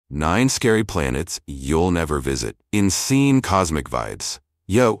9 scary planets you'll never visit. Insane cosmic vibes.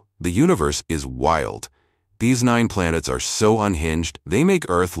 Yo, the universe is wild. These 9 planets are so unhinged, they make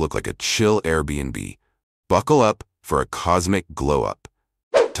Earth look like a chill Airbnb. Buckle up for a cosmic glow-up.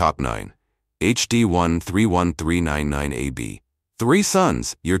 Top 9. HD 131399AB. 3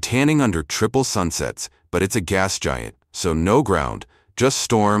 suns, you're tanning under triple sunsets, but it's a gas giant, so no ground, just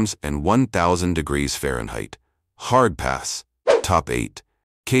storms and 1,000 degrees Fahrenheit. Hard pass. Top 8.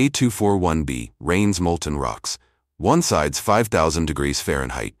 K241b, rains molten rocks. One side's 5,000 degrees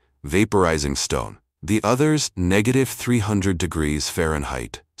Fahrenheit, vaporizing stone. The other's -300 degrees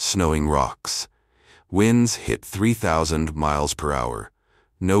Fahrenheit, snowing rocks. Winds hit 3,000 miles per hour.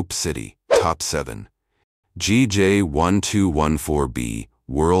 Nope City. Top 7. GJ1214b,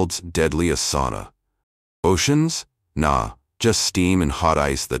 world's deadliest sauna. Oceans? Nah, just steam and hot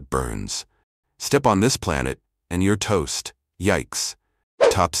ice that burns. Step on this planet, and you're toast. Yikes.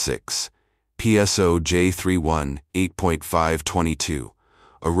 Top 6. PSOJ31 8.522.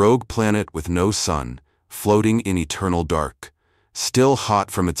 A rogue planet with no sun, floating in eternal dark. Still hot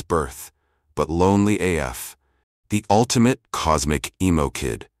from its birth, but lonely AF. The ultimate cosmic emo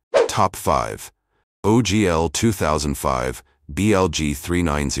kid. Top 5. OGL 2005 BLG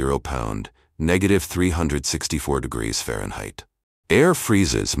 390 pound, -364 degrees Fahrenheit. Air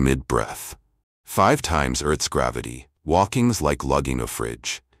freezes mid-breath. 5 times Earth's gravity. Walking's like lugging a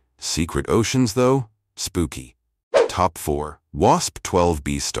fridge. Secret oceans, though? Spooky. Top 4. WASP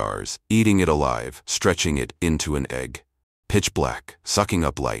 12b stars, eating it alive, stretching it into an egg. Pitch black, sucking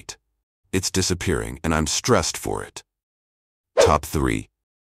up light. It's disappearing, and I'm stressed for it. Top 3.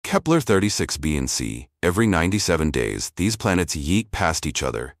 Kepler 36b and c. Every 97 days, these planets yeet past each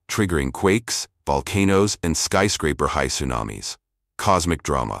other, triggering quakes, volcanoes, and skyscraper-high tsunamis. Cosmic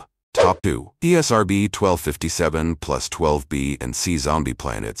drama. Top 2. ESRB 1257 plus 12b and c zombie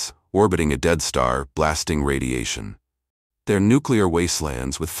planets, orbiting a dead star, blasting radiation. They're nuclear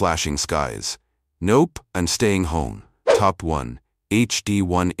wastelands with flashing skies. Nope, I'm staying home. Top 1. HD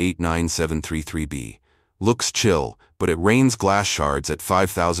 189733b. Looks chill, but it rains glass shards at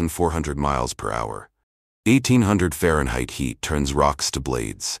 5,400 miles per hour. 1,800 Fahrenheit heat turns rocks to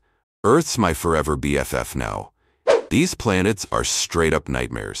blades. Earth's my forever BFF now. These planets are straight up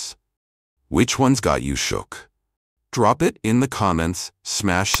nightmares. Which one's got you shook? Drop it in the comments,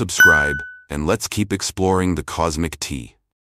 smash subscribe, and let's keep exploring the cosmic tea.